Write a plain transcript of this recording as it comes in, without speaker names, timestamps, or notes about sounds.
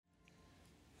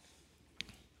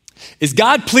Is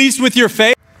God pleased with your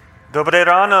faith? Dobré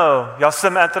ráno, já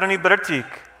jsem Anthony Brtík.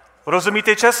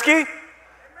 Rozumíte česky?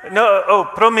 No,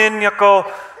 promiň,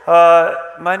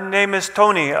 my name is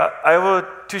Tony. I will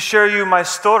to share you my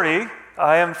story.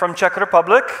 I am from Czech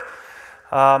Republic.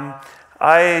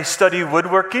 I study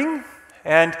woodworking,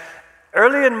 and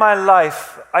early in my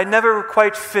life, I never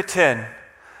quite fit in.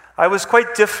 I was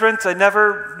quite different.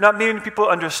 Not many people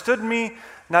understood me.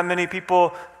 Not many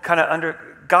people kind of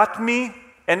got me.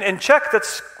 And in Czech,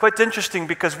 that's quite interesting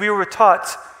because we were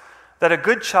taught that a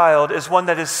good child is one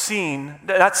that is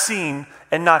not seen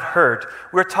and not heard.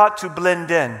 We're taught to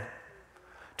blend in,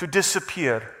 to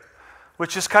disappear,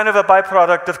 which is kind of a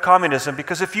byproduct of communism,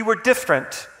 because if you were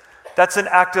different, that's an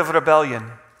act of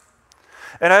rebellion.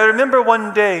 And I remember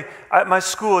one day at my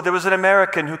school, there was an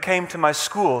American who came to my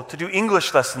school to do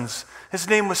English lessons. His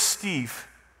name was Steve.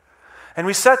 And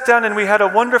we sat down and we had a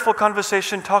wonderful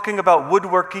conversation talking about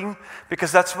woodworking, because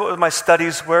that's what my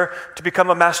studies were, to become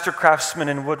a master craftsman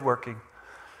in woodworking.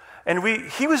 And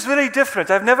he was really different.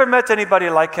 I've never met anybody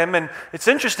like him, and it's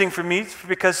interesting for me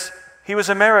because he was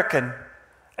American,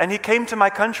 and he came to my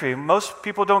country. Most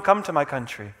people don't come to my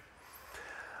country.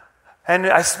 And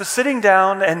I was sitting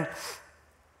down and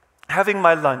having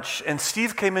my lunch, and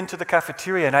Steve came into the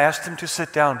cafeteria, and I asked him to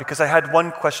sit down because I had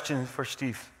one question for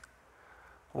Steve.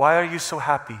 Why are you so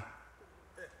happy?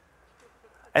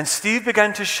 And Steve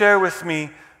began to share with me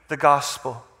the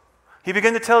gospel. He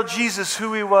began to tell Jesus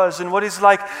who he was and what he's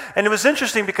like. And it was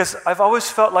interesting because I've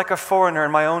always felt like a foreigner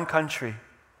in my own country.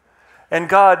 And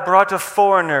God brought a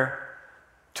foreigner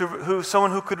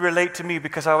someone who could relate to me,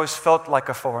 because I always felt like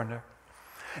a foreigner.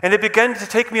 And it began to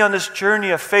take me on this journey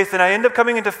of faith, and I ended up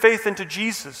coming into faith into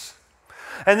Jesus.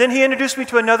 And then he introduced me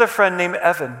to another friend named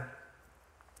Evan.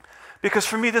 Because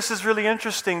for me, this is really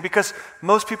interesting, because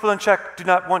most people in Czech do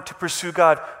not want to pursue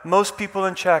God. Most people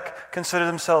in Czech consider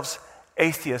themselves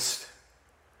atheists.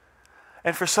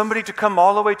 And for somebody to come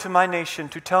all the way to my nation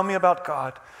to tell me about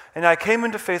God, and I came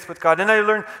into faith with God, and I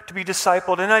learned to be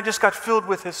discipled, and I just got filled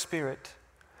with His Spirit.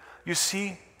 You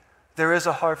see, there is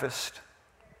a harvest.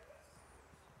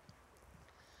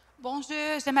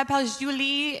 Bonjour, je m'appelle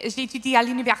Julie, j'étudie à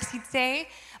l'université.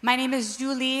 My name is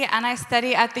Julie, and I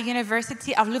study at the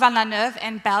University of Louvain-la-Neuve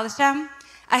in Belgium.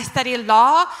 I study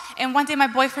law, and one day my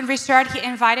boyfriend Richard, he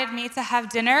invited me to have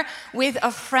dinner with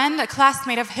a friend, a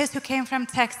classmate of his who came from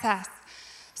Texas.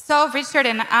 So Richard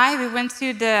and we went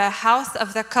to the house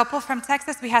of the couple from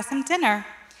Texas. We had some dinner.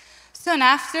 Soon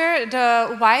after,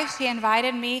 the wife, she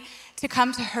invited me to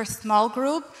come to her small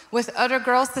group with other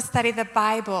girls to study the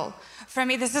Bible. For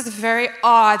me, this is very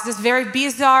odd. This is very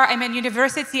bizarre. I'm in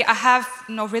university. I have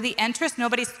no really interest.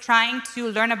 Nobody's trying to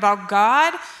learn about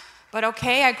God. But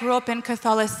okay, I grew up in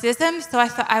Catholicism, so I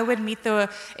thought I would meet the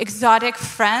exotic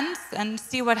friends and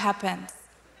see what happens.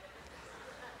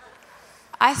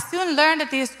 I soon learned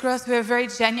that these girls were very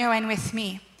genuine with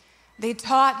me. They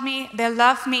taught me, they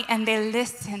loved me, and they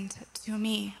listened to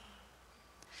me.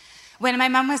 When my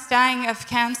mom was dying of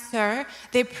cancer,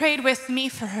 they prayed with me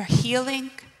for her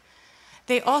healing.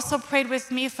 They also prayed with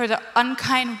me for the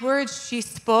unkind words she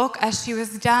spoke as she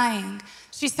was dying.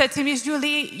 She said to me,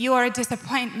 Julie, you are a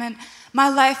disappointment. My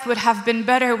life would have been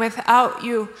better without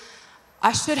you.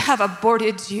 I should have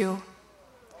aborted you.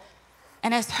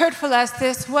 And as hurtful as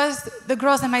this was, the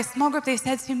girls in my small group, they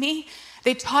said to me,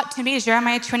 they taught to me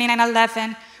Jeremiah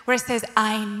 29:11, where it says,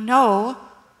 I know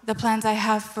the plans I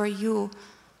have for you.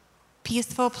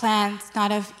 Peaceful plans,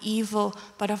 not of evil,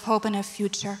 but of hope and a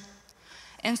future.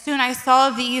 And soon I saw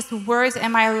these words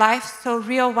in my life so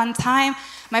real. One time,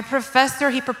 my professor,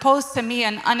 he proposed to me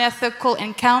an unethical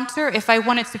encounter if I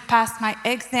wanted to pass my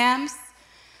exams.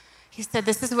 He said,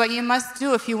 this is what you must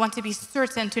do if you want to be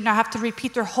certain to not have to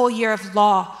repeat your whole year of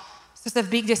law. So it's a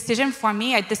big decision for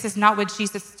me. This is not what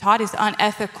Jesus taught. It's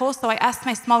unethical. So I asked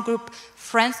my small group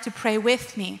friends to pray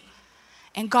with me.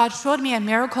 And God showed me a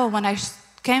miracle when I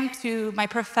came to my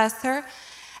professor,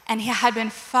 and he had been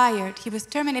fired. He was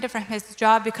terminated from his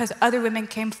job because other women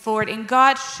came forward. And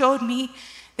God showed me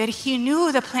that He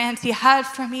knew the plans He had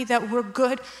for me that were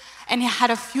good, and He had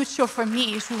a future for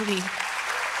me, Julie.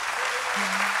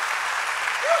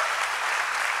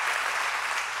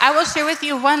 I will share with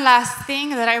you one last thing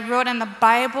that I wrote in the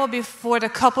Bible before the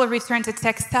couple returned to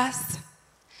Texas.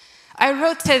 I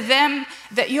wrote to them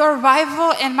that your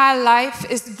arrival in my life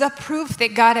is the proof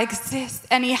that God exists,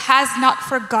 and He has not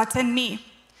forgotten me.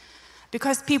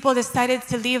 Because people decided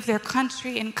to leave their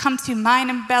country and come to mine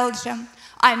in Belgium,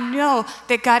 I know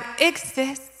that God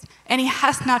exists and He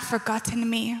has not forgotten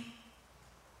me.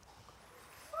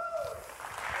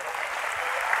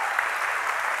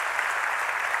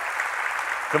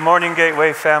 Good morning,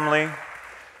 Gateway family.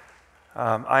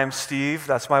 I am Steve.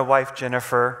 That's my wife,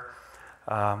 Jennifer.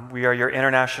 We are your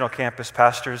international campus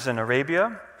pastors in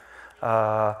Arabia,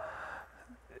 the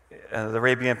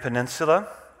Arabian Peninsula.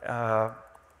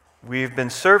 We've been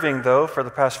serving, though, for the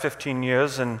past 15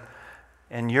 years in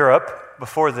Europe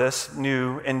before this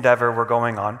new endeavor we're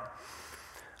going on.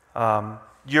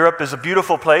 Europe is a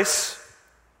beautiful place.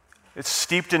 It's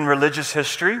steeped in religious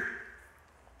history,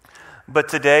 but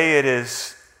today it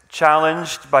is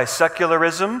challenged by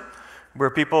secularism, where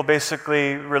people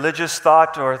basically, religious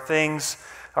thought or things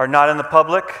are not in the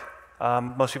public.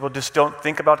 Most people just don't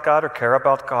think about God or care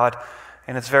about God,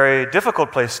 and it's a very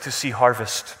difficult place to see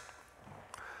harvest.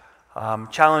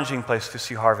 Challenging place to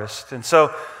see harvest. And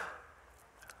so,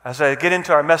 as I get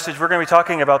into our message, we're going to be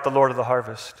talking about the Lord of the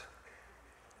harvest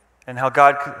and how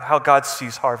God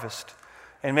sees harvest.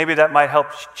 And maybe that might help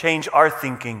change our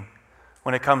thinking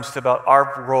when it comes to about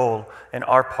our role and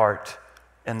our part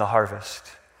in the harvest.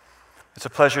 It's a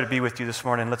pleasure to be with you this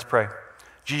morning. Let's pray.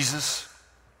 Jesus,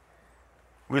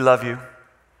 we love you.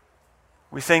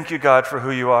 We thank you, God, for who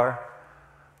you are.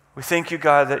 We thank you,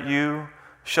 God, that you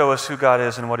show us who God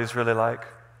is and what he's really like.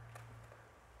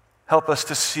 Help us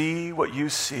to see what you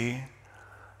see.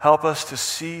 Help us to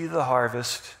see the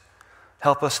harvest.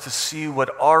 Help us to see what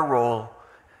our role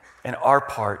and our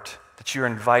part that you're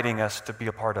inviting us to be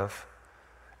a part of.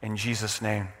 In Jesus'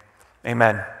 name,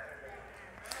 amen.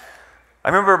 I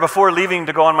remember before leaving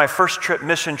to go on my first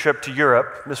mission trip to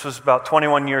Europe, this was about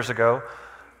 21 years ago.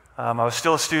 I was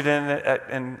still a student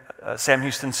in Sam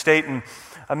Houston State, and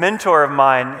a mentor of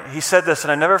mine, he said this,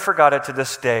 and I never forgot it to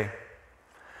this day.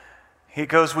 He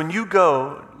goes, when you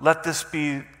go, let this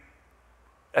be,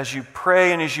 as you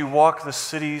pray and as you walk the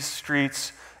cities,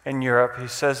 streets in Europe, he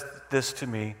says this to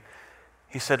me.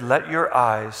 He said, let your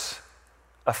eyes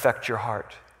affect your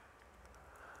heart.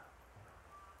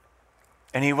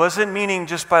 And he wasn't meaning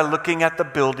just by looking at the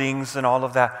buildings and all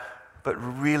of that, but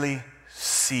really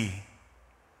see.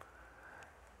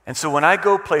 And so when I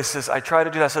go places, I try to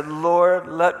do that. I said, Lord,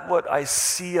 let what I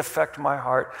see affect my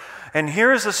heart. And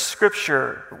here's a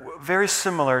scripture very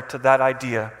similar to that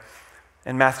idea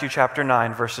in Matthew chapter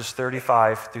 9, verses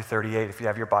 35 through 38, if you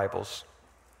have your Bibles.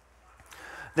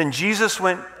 Then Jesus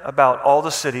went about all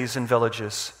the cities and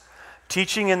villages,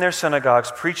 teaching in their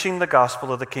synagogues, preaching the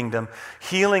gospel of the kingdom,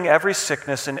 healing every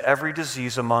sickness and every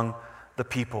disease among the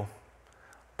people.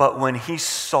 But when he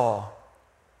saw,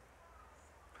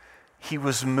 he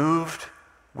was moved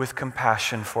with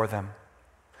compassion for them,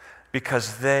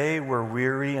 because they were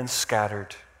weary and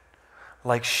scattered,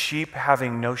 like sheep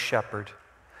having no shepherd.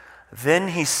 Then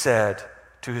he said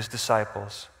to his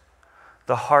disciples,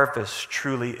 the harvest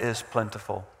truly is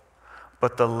plentiful,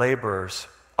 but the laborers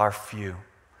are few.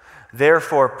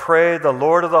 Therefore, pray the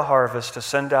Lord of the harvest to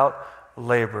send out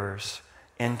laborers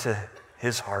into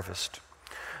his harvest.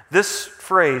 This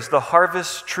phrase, the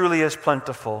harvest truly is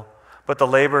plentiful, but the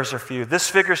laborers are few. This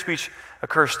figure of speech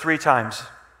occurs 3 times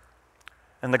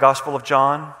in the Gospel of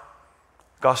John,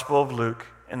 Gospel of Luke,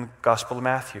 and Gospel of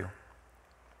Matthew.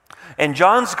 In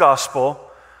John's Gospel,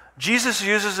 Jesus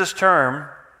uses this term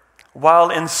while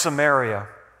in Samaria.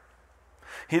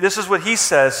 This is what he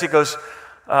says. He goes,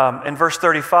 in verse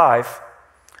 35,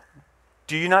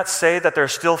 do you not say that there are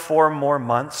still 4 more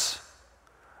months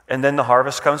and then the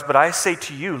harvest comes? But I say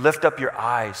to you, lift up your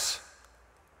eyes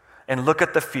and look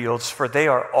at the fields, for they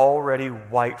are already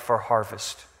white for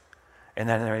harvest. And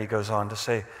then there he goes on to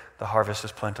say, the harvest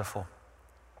is plentiful.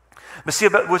 But see,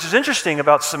 which is interesting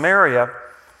about Samaria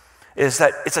is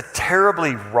that it's a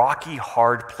terribly rocky,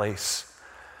 hard place.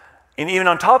 And even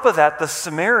on top of that, the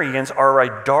Samaritans are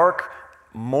a dark,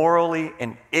 morally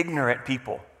and ignorant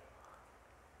people.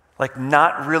 Like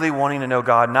not really wanting to know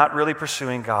God, not really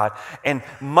pursuing God. And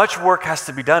much work has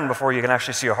to be done before you can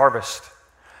actually see a harvest.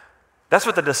 That's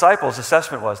what the disciples'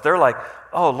 assessment was. They're like,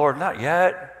 oh, Lord, not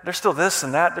yet. There's still this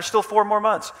and that. There's still 4 more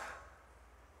months.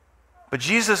 But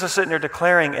Jesus is sitting there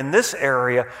declaring in this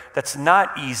area that's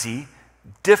not easy,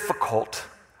 difficult,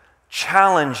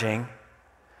 challenging,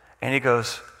 and he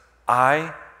goes,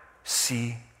 I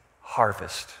see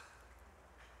harvest.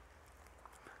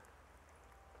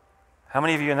 How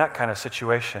many of you in that kind of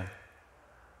situation?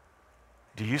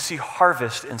 Do you see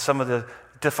harvest in some of the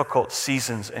difficult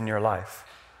seasons in your life?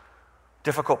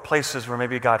 Difficult places where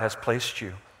maybe God has placed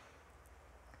you.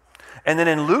 And then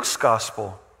in Luke's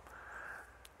gospel,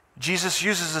 Jesus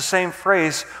uses the same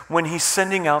phrase when he's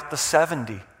sending out the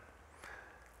 70.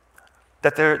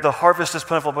 That the harvest is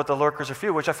plentiful, but the workers are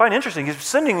few, which I find interesting. He's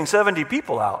sending 70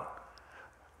 people out,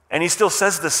 and he still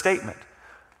says this statement.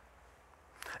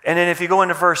 And then if you go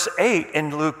into verse 8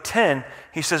 in Luke 10,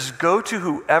 he says, go to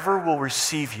whoever will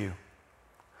receive you.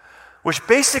 Which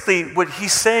basically, what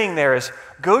he's saying there is,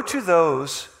 go to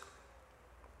those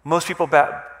most people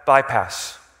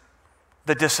bypass,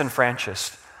 the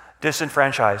disenfranchised,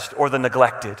 or the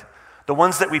neglected, the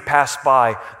ones that we pass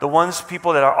by, the ones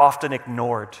people that are often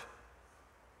ignored.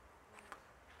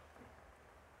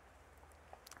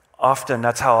 Often,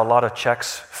 that's how a lot of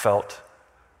Czechs felt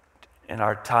in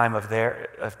our time of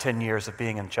 10 years of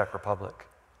being in the Czech Republic.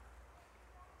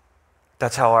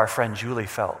 That's how our friend Julie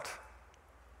felt.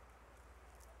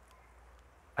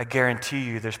 I guarantee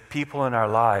you there's people in our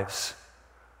lives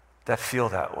that feel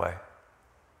that way.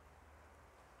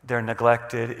 They're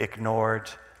neglected, ignored,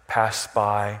 passed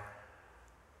by,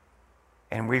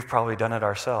 and we've probably done it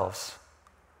ourselves.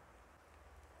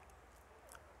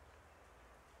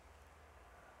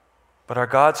 But our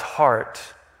God's heart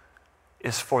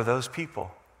is for those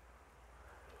people.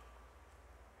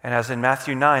 And as in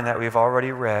Matthew 9 that we've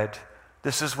already read,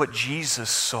 this is what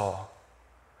Jesus saw.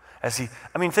 Think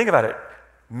about it.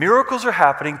 Miracles are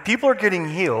happening, people are getting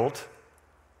healed,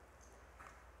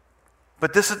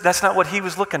 but that's not what he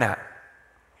was looking at.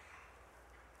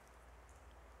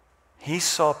 He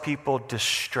saw people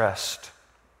distressed,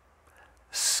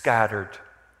 scattered,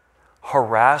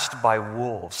 harassed by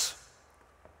wolves,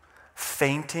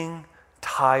 fainting,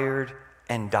 tired,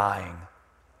 and dying.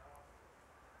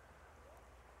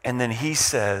 And then he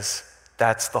says,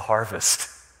 that's the harvest.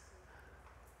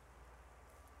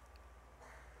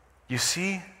 You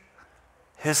see,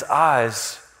 his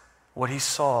eyes, what he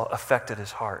saw affected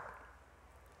his heart.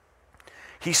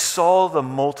 He saw the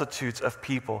multitudes of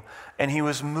people, and he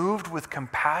was moved with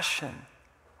compassion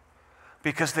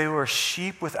because they were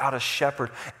sheep without a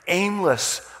shepherd,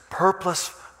 aimless,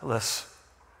 purposeless,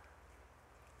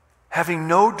 having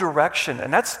no direction.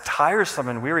 And that's tiresome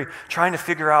and weary, trying to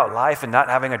figure out life and not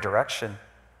having a direction.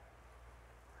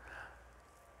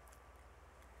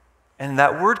 And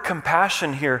that word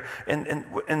compassion here in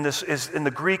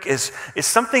the Greek is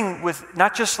something with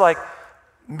not just like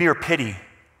mere pity.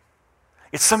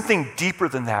 It's something deeper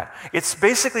than that. It's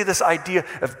basically this idea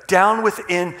of down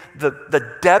within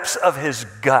the depths of his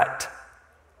gut.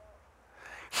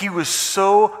 He was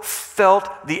so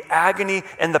felt the agony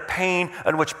and the pain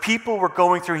in which people were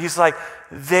going through. He's like,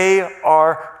 they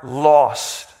are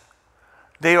lost.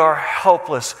 They are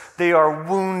helpless. They are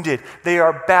wounded. They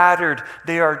are battered.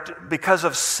 They are, because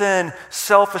of sin,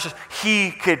 selfishness. He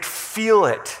could feel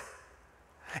it.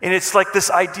 And it's like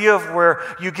this idea of where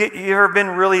you ever been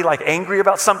really like angry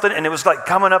about something and it was like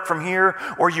coming up from here,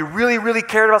 or you really, really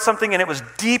cared about something and it was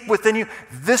deep within you.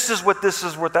 This is what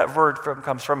that word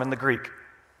comes from in the Greek.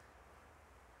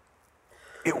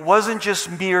 It wasn't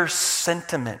just mere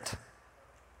sentiment.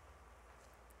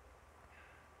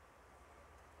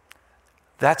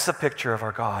 That's the picture of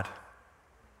our God.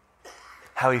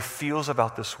 How he feels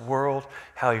about this world,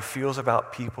 how he feels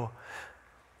about people.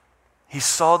 He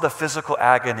saw the physical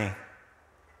agony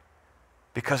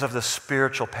because of the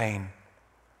spiritual pain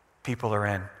people are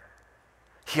in.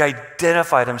 He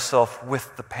identified himself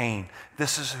with the pain.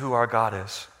 This is who our God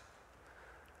is.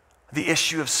 The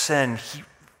issue of sin, he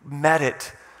met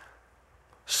it.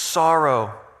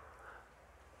 Sorrow.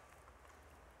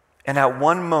 And at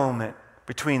one moment,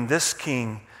 between this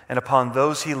king and upon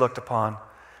those he looked upon,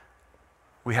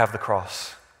 we have the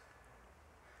cross.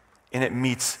 And it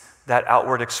meets that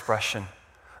outward expression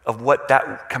of what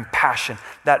that compassion,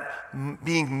 that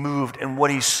being moved and what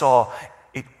he saw,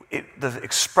 the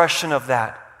expression of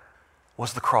that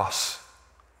was the cross.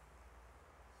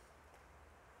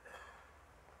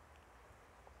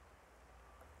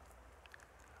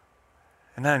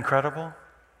 Isn't that incredible?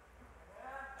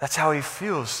 That's how he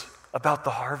feels about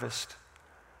the harvest.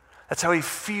 That's how he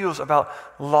feels about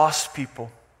lost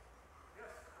people.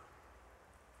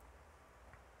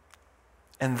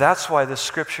 And that's why the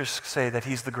scriptures say that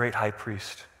he's the great high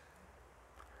priest.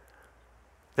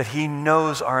 That he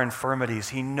knows our infirmities.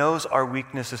 He knows our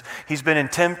weaknesses. He's been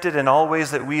tempted in all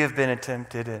ways that we have been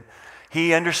tempted in.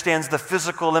 He understands the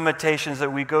physical limitations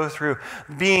that we go through,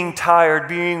 being tired,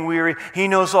 being weary. He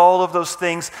knows all of those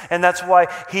things, and that's why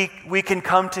we can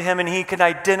come to him and he can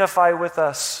identify with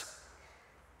us.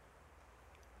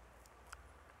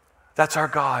 That's our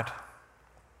God.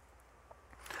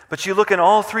 But you look in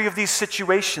all three of these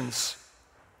situations.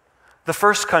 The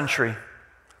first country,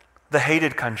 the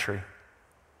hated country.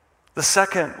 The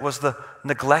second was the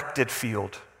neglected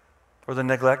field, or the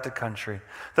neglected country.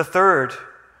 The third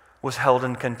was held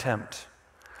in contempt.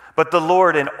 But the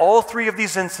Lord, in all three of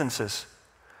these instances,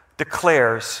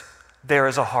 declares there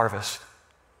is a harvest.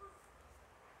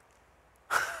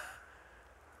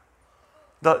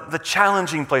 The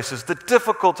challenging places, the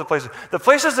difficult places, the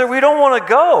places that we don't want to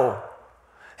go.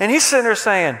 And he's sitting there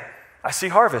saying, I see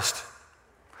harvest.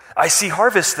 I see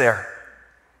harvest there.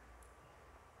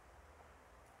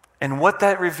 And what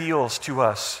that reveals to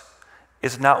us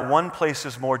is not one place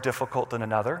is more difficult than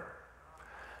another.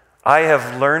 I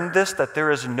have learned this, that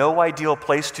there is no ideal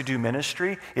place to do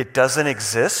ministry. It doesn't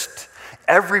exist.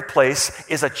 Every place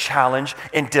is a challenge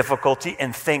and difficulty,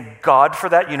 and thank God for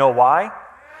that. You know why?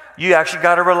 You actually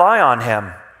got to rely on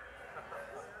Him.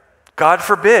 God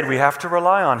forbid we have to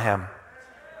rely on Him.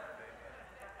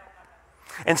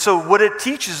 And so what it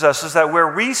teaches us is that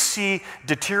where we see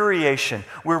deterioration,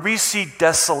 where we see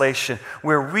desolation,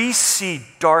 where we see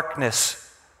darkness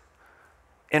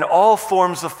in all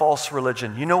forms of false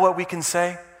religion, you know what we can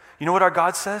say? You know what our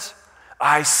God says?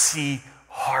 I see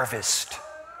harvest.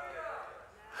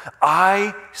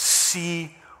 I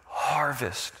see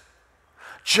harvest.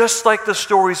 Just like the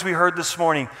stories we heard this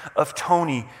morning of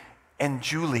Tony and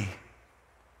Julie.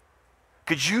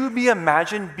 Could you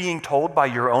imagine being told by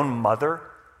your own mother,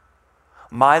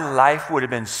 my life would have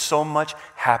been so much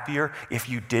happier if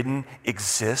you didn't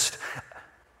exist?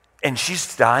 And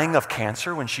she's dying of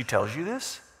cancer when she tells you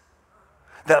this?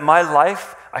 That my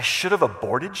life, I should have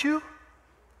aborted you?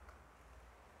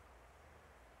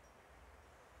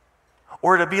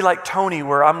 Or to be like Tony,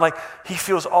 where I'm like, he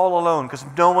feels all alone because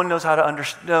no one knows how to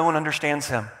no one understands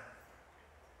him.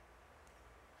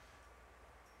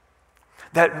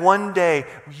 That one day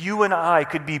you and I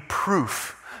could be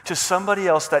proof to somebody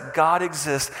else that God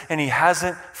exists and He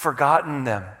hasn't forgotten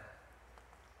them.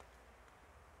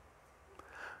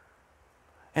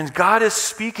 And God is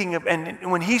speaking, and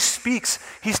when He speaks,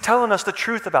 He's telling us the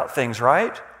truth about things,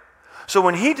 right? So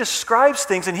when He describes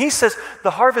things and He says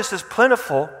the harvest is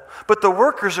plentiful, but the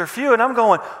workers are few, and I'm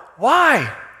going,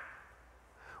 why?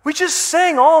 We just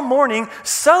sang all morning,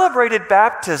 celebrated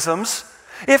baptisms.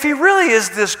 If He really is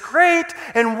this great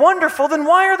and wonderful, then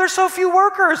why are there so few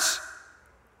workers?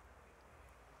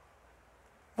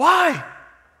 Why?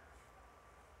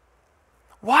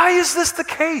 Why is this the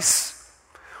case?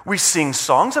 We sing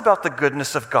songs about the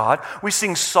goodness of God. We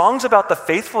sing songs about the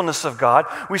faithfulness of God.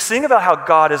 We sing about how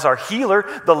God is our healer,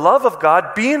 the love of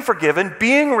God, being forgiven,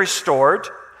 being restored,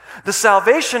 the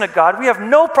salvation of God. We have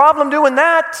no problem doing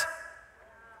that.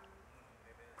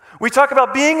 We talk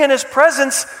about being in His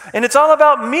presence, and it's all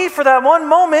about me for that one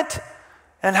moment.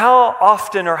 And how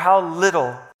often or how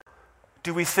little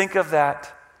do we think of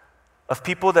that, of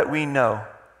people that we know,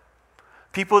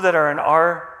 people that are in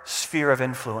our sphere of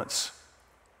influence?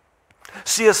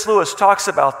 C.S. Lewis talks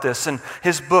about this in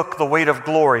his book, The Weight of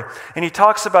Glory. And he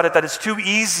talks about it that it's too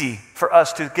easy for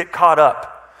us to get caught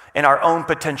up in our own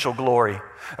potential glory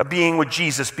of being with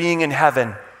Jesus, being in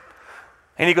heaven.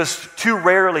 And he goes, too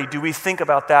rarely do we think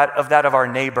about that of our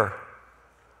neighbor.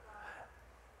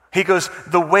 He goes,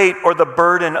 the weight or the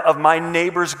burden of my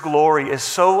neighbor's glory is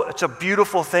it's a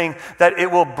beautiful thing that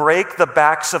it will break the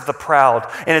backs of the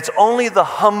proud. And it's only the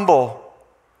humble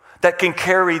that can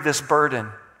carry this burden.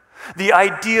 The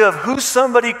idea of who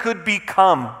somebody could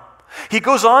become. He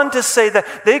goes on to say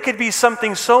that they could be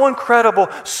something so incredible,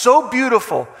 so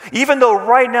beautiful, even though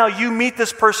right now you meet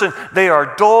this person, they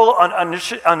are dull,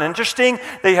 uninteresting,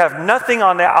 they have nothing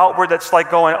on the outward that's like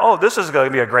going, oh, this is going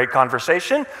to be a great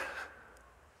conversation.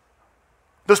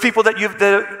 Those people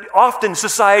that often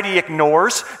society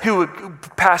ignores, who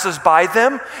passes by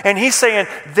them, and he's saying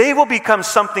they will become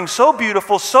something so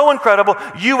beautiful, so incredible,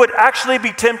 you would actually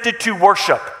be tempted to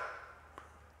worship.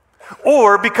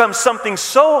 Or become something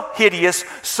so hideous,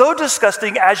 so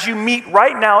disgusting as you meet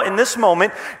right now in this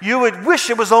moment, you would wish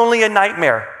it was only a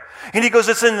nightmare. And he goes,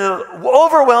 it's in the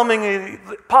overwhelming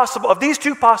possible of these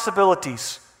two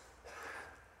possibilities.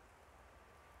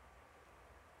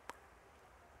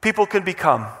 People can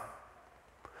become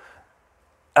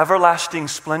everlasting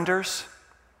splendors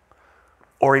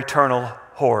or eternal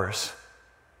horrors.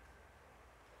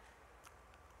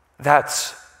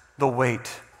 That's the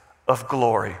weight of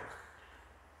glory.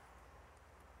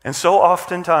 And so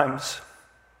oftentimes,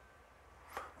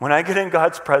 when I get in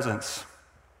God's presence,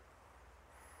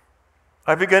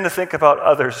 I begin to think about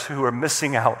others who are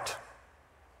missing out,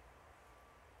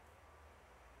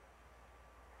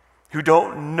 who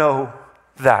don't know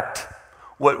that,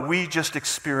 what we just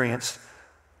experienced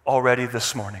already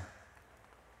this morning.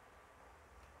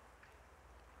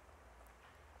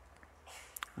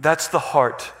 That's the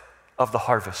heart of the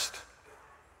harvest.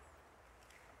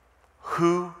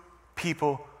 Who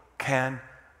people can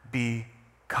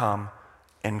become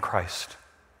in Christ.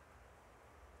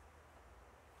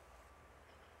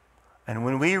 And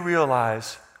when we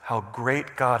realize how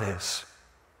great God is,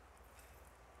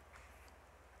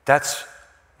 that's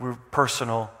where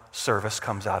personal service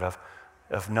comes out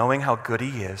of knowing how good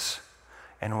He is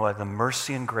and what the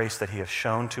mercy and grace that he has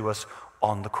shown to us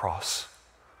on the cross.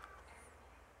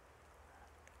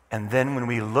 And then when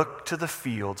we look to the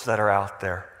fields that are out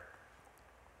there,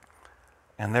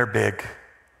 and they're big,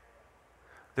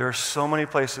 there are so many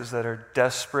places that are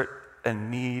desperate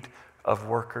and need of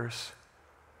workers.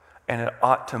 And it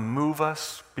ought to move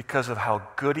us because of how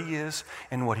good he is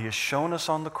and what he has shown us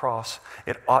on the cross.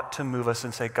 It ought to move us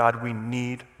and say, God, we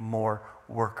need more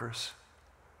workers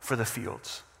for the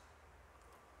fields.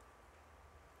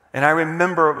 And I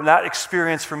remember that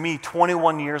experience for me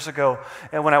 21 years ago,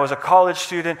 and when I was a college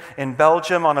student in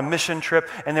Belgium on a mission trip,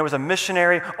 and there was a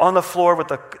missionary on the floor with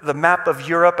the map of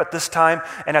Europe at this time,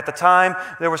 and at the time,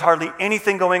 there was hardly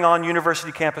anything going on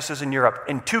university campuses in Europe.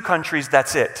 In 2 countries,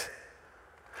 that's it.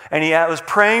 And he was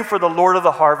praying for the Lord of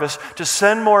the harvest to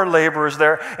send more laborers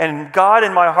there, and God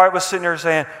in my heart was sitting there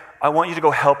saying, I want you to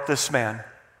go help this man.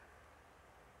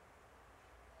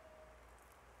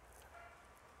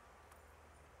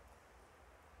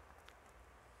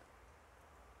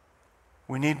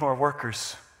 We need more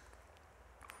workers,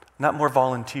 not more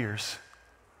volunteers.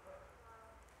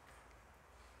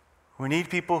 We need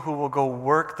people who will go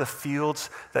work the fields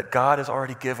that God has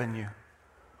already given you.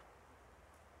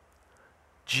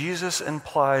 Jesus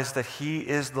implies that he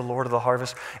is the Lord of the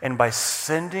harvest, and by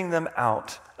sending them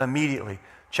out immediately,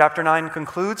 chapter 9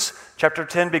 concludes, chapter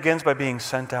 10 begins by being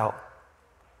sent out.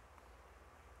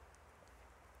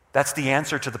 That's the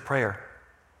answer to the prayer.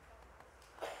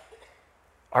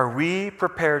 Are we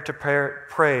prepared to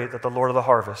pray that the Lord of the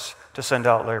harvest to send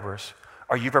out laborers?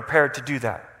 Are you prepared to do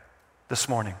that this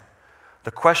morning?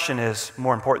 The question is,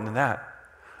 more important than that,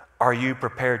 are you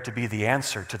prepared to be the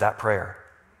answer to that prayer?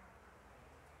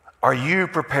 Are you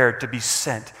prepared to be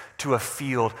sent to a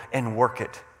field and work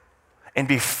it and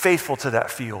be faithful to that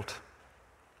field?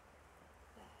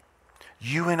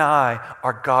 You and I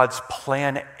are God's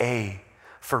plan A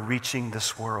for reaching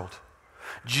this world.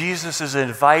 Jesus is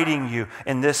inviting you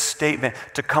in this statement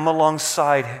to come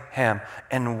alongside him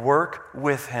and work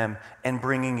with him in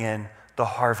bringing in the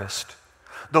harvest.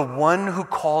 The one who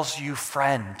calls you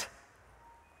friend.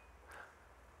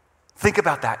 Think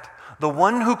about that. The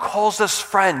one who calls us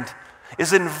friend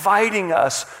is inviting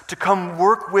us to come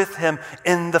work with him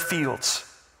in the fields.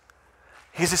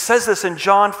 He says this in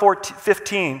John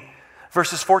 15,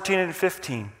 verses 14 and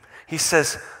 15. He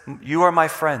says, you are my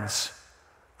friends,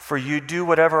 for you do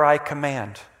whatever I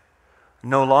command.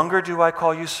 No longer do I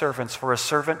call you servants, for a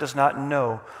servant does not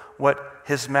know what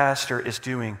his master is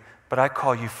doing, but I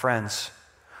call you friends.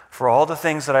 For all the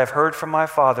things that I have heard from my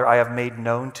Father, I have made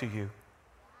known to you.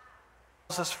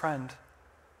 He calls us friend.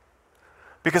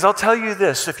 Because I'll tell you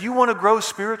this, if you want to grow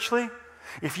spiritually,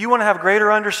 if you want to have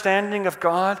greater understanding of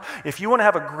God, if you want to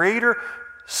have a greater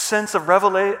sense of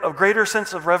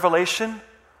revelation,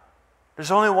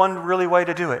 there's only one really way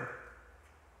to do it.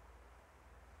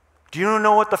 Do you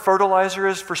know what the fertilizer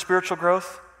is for spiritual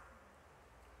growth?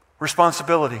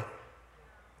 Responsibility.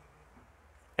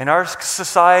 And our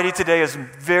society today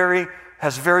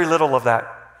has very little of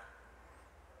that.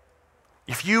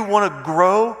 If you want to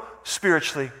grow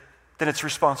spiritually, then it's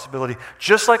responsibility.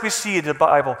 Just like we see in the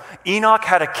Bible, Enoch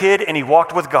had a kid and he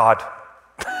walked with God.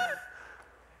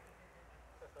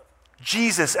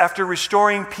 Jesus, after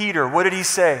restoring Peter, what did he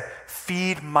say?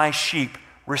 Feed my sheep.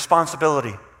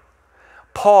 Responsibility.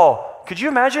 Paul, could you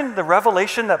imagine the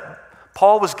revelation that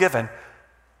Paul was given?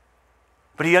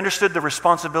 But he understood the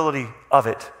responsibility of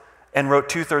it and wrote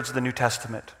 2/3 of the New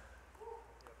Testament.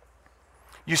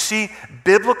 You see,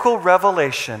 biblical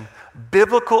revelation,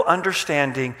 biblical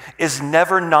understanding is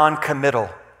never non-committal.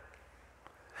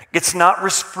 It's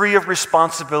not free of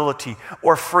responsibility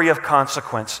or free of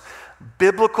consequence.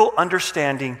 Biblical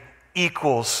understanding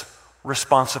equals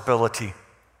responsibility.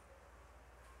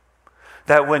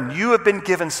 That when you have been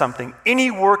given something,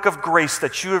 any work of grace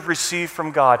that you have received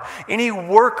from God, any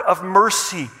work of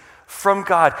mercy from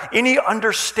God, any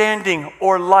understanding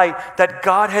or light that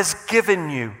God has given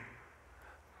you,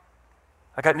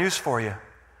 I got news for you.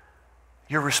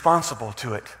 You're responsible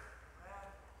to it.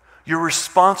 You're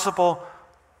responsible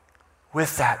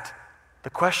with that. The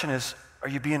question is, are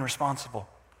you being responsible?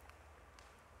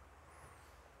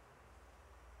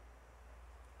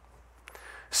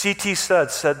 C.T.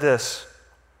 Studd said this,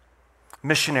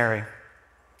 missionary.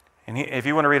 And if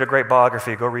you want to read a great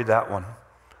biography, go read that one.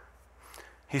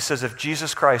 He says, if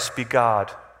Jesus Christ be God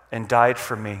and died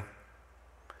for me,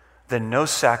 then no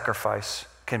sacrifice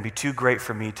can be too great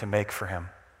for me to make for him.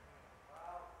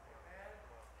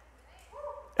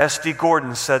 S.D.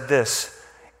 Gordon said this,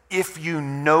 if you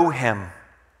know him,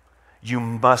 you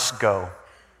must go.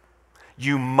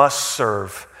 You must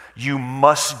serve. You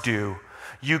must do.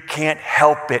 You can't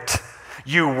help it.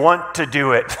 you want to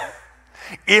do it.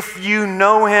 If you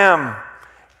know him,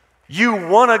 you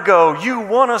want to go, you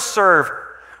want to serve.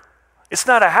 It's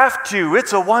not a have to,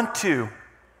 it's a want to.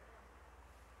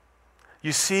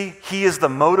 You see, he is the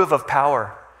motive of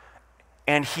power,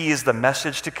 and he is the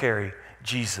message to carry,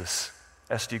 Jesus,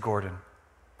 S.D. Gordon.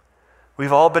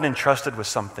 We've all been entrusted with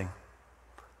something,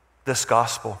 this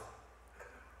gospel.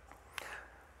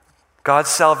 God's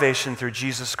salvation through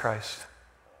Jesus Christ.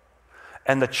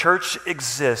 And the church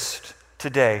exists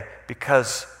today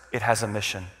because it has a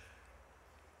mission.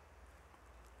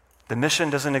 The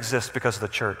mission doesn't exist because of the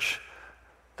church.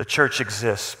 The church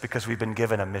exists because we've been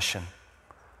given a mission.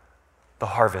 The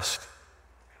harvest.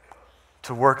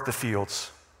 To work the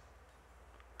fields.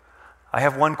 I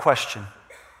have one question.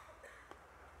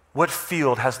 What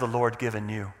field has the Lord given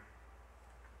you?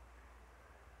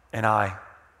 And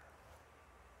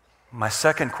my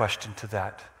second question to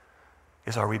that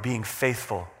is, are we being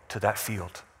faithful to that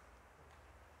field?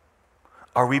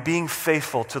 Are we being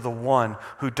faithful to the one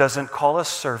who doesn't call us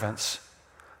servants,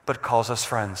 but calls us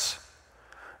friends?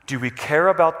 Do we care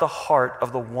about the heart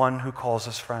of the one who calls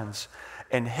us friends?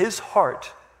 And his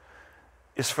heart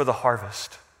is for the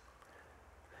harvest.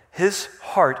 His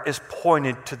heart is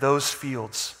pointed to those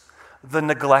fields, the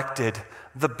neglected,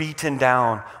 the beaten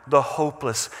down, the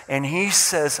hopeless. And he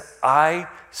says, I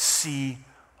see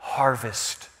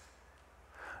harvest.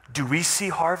 Do we see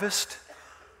harvest?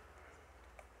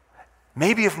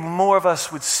 Maybe if more of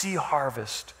us would see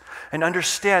harvest and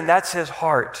understand that's his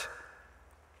heart,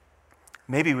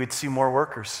 maybe we'd see more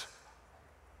workers.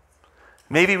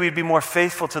 Maybe we'd be more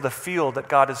faithful to the field that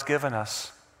God has given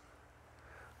us.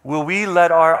 Will we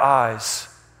let our eyes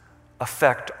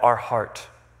affect our heart?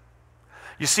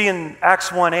 You see in Acts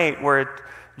 1:8 where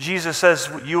Jesus says,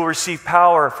 you will receive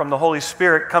power from the Holy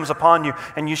Spirit comes upon you,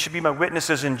 and you should be my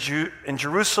witnesses in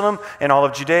Jerusalem and all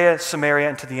of Judea, Samaria,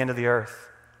 and to the end of the earth.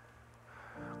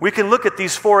 We can look at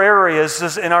these 4 areas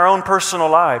as in our own personal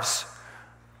lives.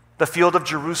 The field of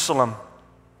Jerusalem,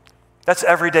 that's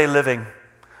everyday living.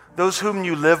 Those whom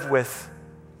you live with,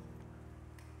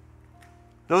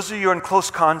 those who you're in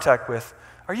close contact with,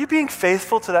 are you being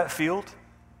faithful to that field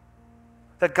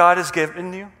that God has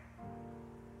given you?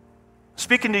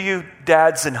 Speaking to you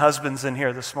dads and husbands in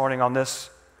here this morning on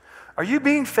this, are you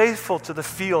being faithful to the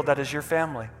field that is your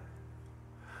family?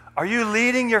 Are you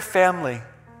leading your family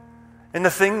in the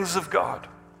things of God?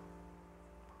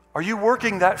 Are you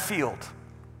working that field?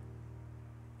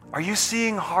 Are you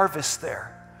seeing harvest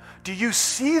there? Do you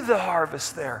see the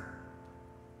harvest there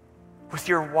with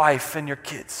your wife and your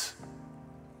kids?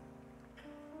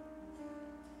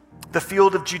 The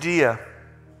field of Judea.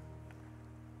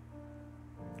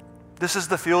 This is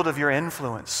the field of your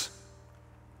influence.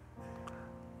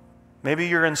 Maybe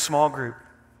you're in small group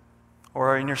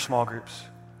or in your small groups.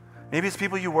 Maybe it's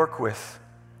people you work with,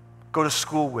 go to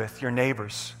school with, your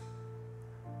neighbors.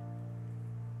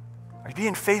 Are you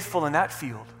being faithful in that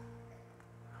field?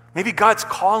 Maybe God's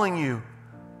calling you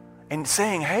and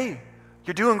saying, hey,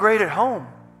 you're doing great at home,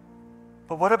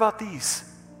 but what about these?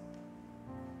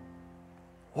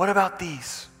 What about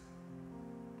these?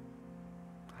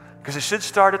 Because it should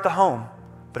start at the home,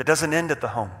 but it doesn't end at the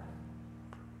home.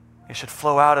 It should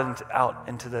flow out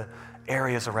into the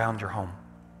areas around your home.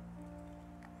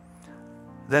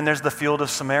 Then there's the field of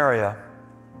Samaria,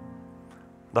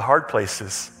 the hard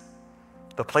places,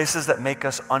 the places that make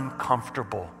us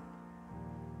uncomfortable.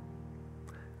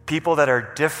 People that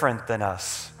are different than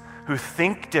us, who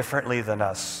think differently than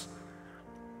us.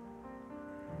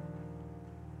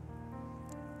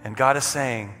 And God is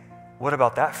saying, what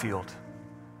about that field?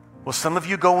 Will some of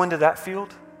you go into that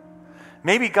field?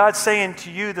 Maybe God's saying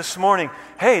to you this morning,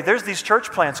 hey, there's these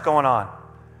church plants going on. Why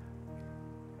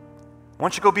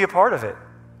don't you go be a part of it?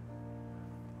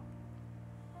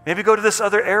 Maybe go to this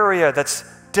other area that's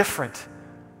different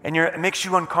and it makes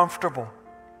you uncomfortable.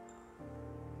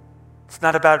 It's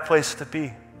not a bad place to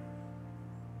be.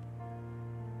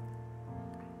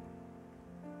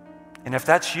 And if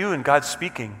that's you and God's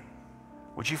speaking,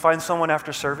 would you find someone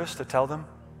after service to tell them?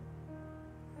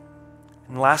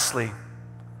 And lastly,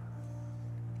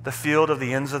 the field of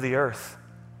the ends of the earth.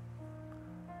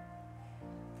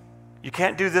 You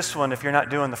can't do this one if you're not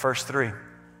doing the first 3.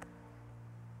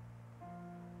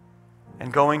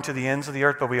 And going to the ends of the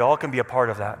earth, but we all can be a part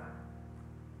of that.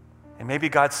 And maybe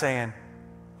God's saying,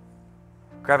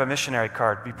 grab a missionary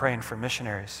card, be praying for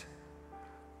missionaries.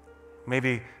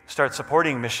 Maybe start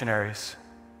supporting missionaries.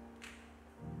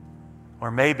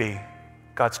 Or maybe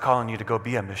God's calling you to go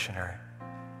be a missionary.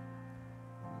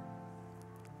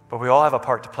 But we all have a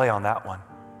part to play on that one.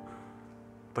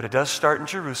 But it does start in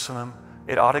Jerusalem,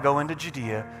 it ought to go into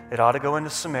Judea, it ought to go into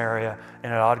Samaria,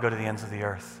 and it ought to go to the ends of the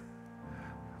earth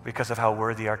because of how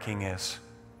worthy our King is.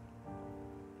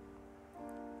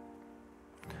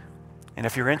 And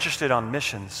if you're interested on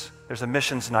missions, there's a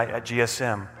missions night at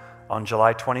GSM on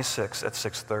July 26th at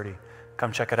 6:30.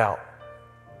 Come check it out.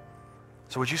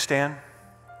 So would you stand?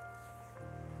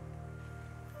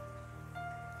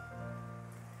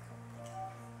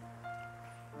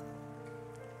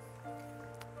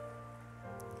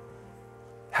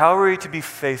 How are we to be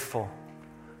faithful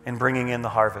in bringing in the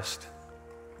harvest?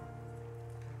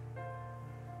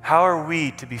 How are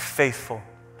we to be faithful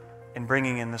in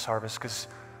bringing in this harvest? Because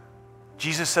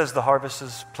Jesus says the harvest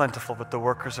is plentiful, but the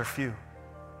workers are few.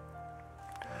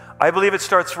 I believe it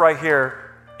starts right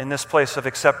here in this place of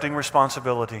accepting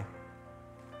responsibility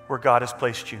where God has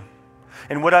placed you.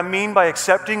 And what I mean by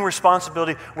accepting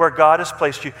responsibility where God has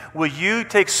placed you, will you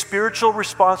take spiritual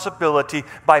responsibility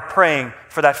by praying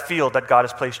for that field that God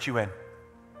has placed you in?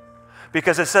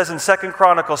 Because it says in 2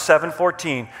 Chronicles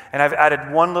 7:14, and I've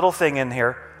added one little thing in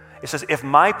here. It says, if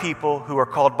my people who are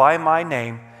called by my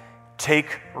name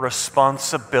take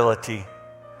responsibility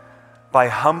by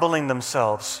humbling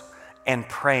themselves and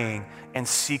praying and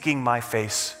seeking my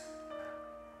face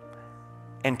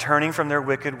and turning from their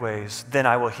wicked ways, then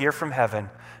I will hear from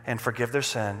heaven and forgive their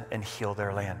sin and heal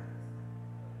their land.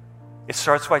 It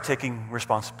starts by taking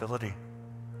responsibility.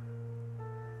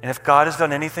 And if God has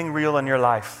done anything real in your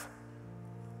life,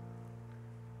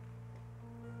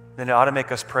 then it ought to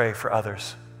make us pray for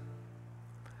others.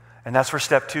 And that's where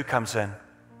step 2 comes in,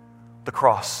 the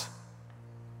cross.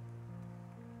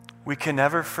 We can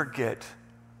never forget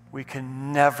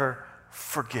the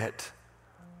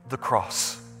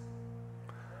cross.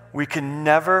 We can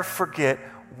never forget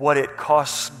what it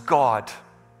costs God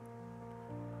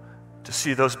to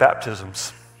see those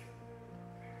baptisms.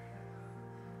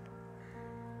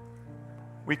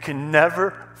 We can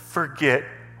never forget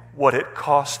what it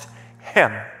cost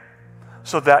Him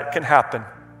so that can happen.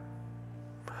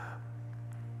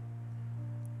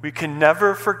 We can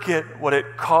never forget what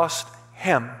it cost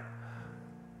Him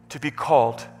to be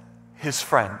called His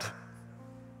friend.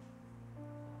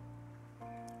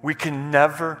 We can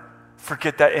never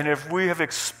forget that. And if we have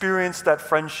experienced that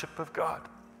friendship of God,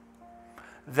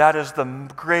 that is the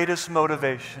greatest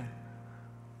motivation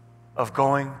of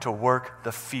going to work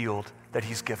the field that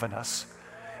He's given us.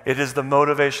 It is the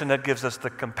motivation that gives us the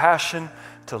compassion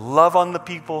to love on the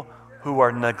people who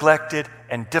are neglected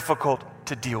and difficult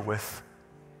to deal with.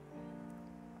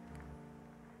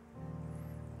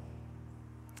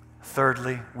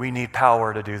 Thirdly, we need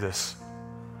power to do this.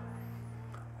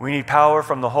 We need power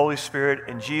from the Holy Spirit,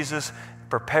 and Jesus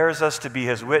prepares us to be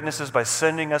His witnesses by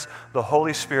sending us the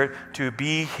Holy Spirit to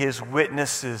be His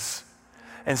witnesses.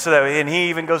 And He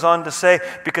even goes on to say,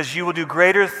 because you will do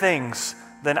greater things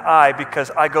than I, because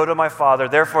I go to my Father,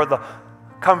 therefore the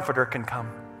Comforter can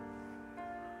come.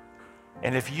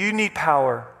 And if you need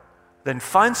power, then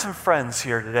find some friends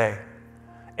here today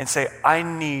and say, I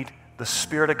need the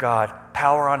Spirit of God,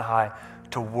 power on high,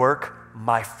 to work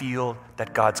my field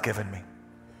that God's given me.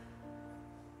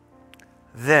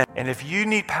 And if you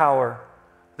need power,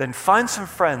 then find some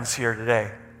friends here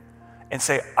today and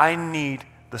say, I need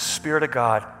the Spirit of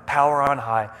God, power on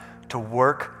high, to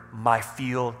work my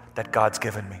field that God's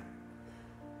given me.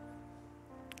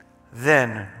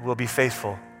 Then we'll be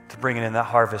faithful to bringing in that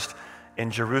harvest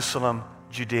in Jerusalem,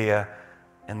 Judea,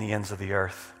 and the ends of the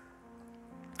earth.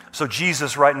 So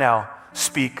Jesus, right now,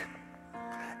 speak.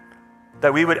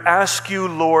 That we would ask you,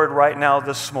 Lord, right now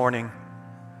this morning,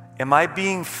 am I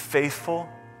being faithful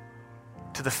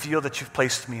to the field that you've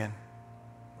placed me in?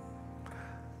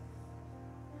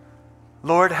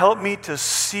 Lord, help me to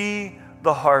see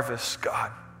the harvest,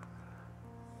 God.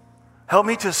 Help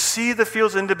me to see the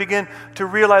fields and to begin to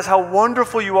realize how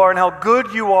wonderful you are and how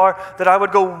good you are, that I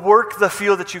would go work the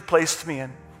field that you've placed me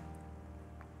in.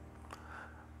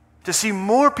 To see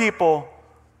more people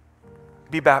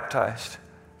be baptized,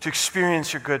 to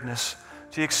experience your goodness,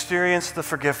 to experience the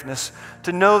forgiveness,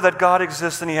 to know that God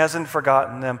exists and He hasn't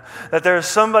forgotten them, that there is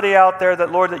somebody out there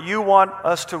that, Lord, that you want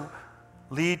us to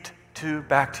lead to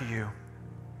back to you.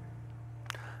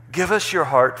 Give us your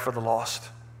heart for the lost,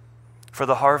 for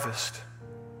the harvest.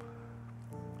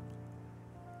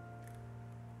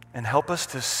 And help us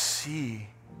to see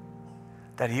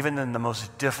that even in the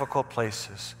most difficult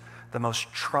places, the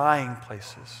most trying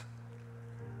places,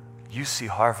 you see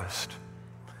harvest.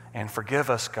 And forgive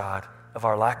us, God, of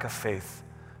our lack of faith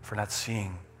for not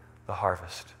seeing the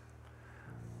harvest.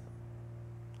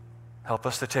 Help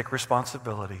us to take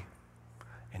responsibility.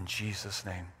 In Jesus'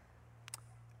 name,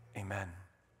 amen.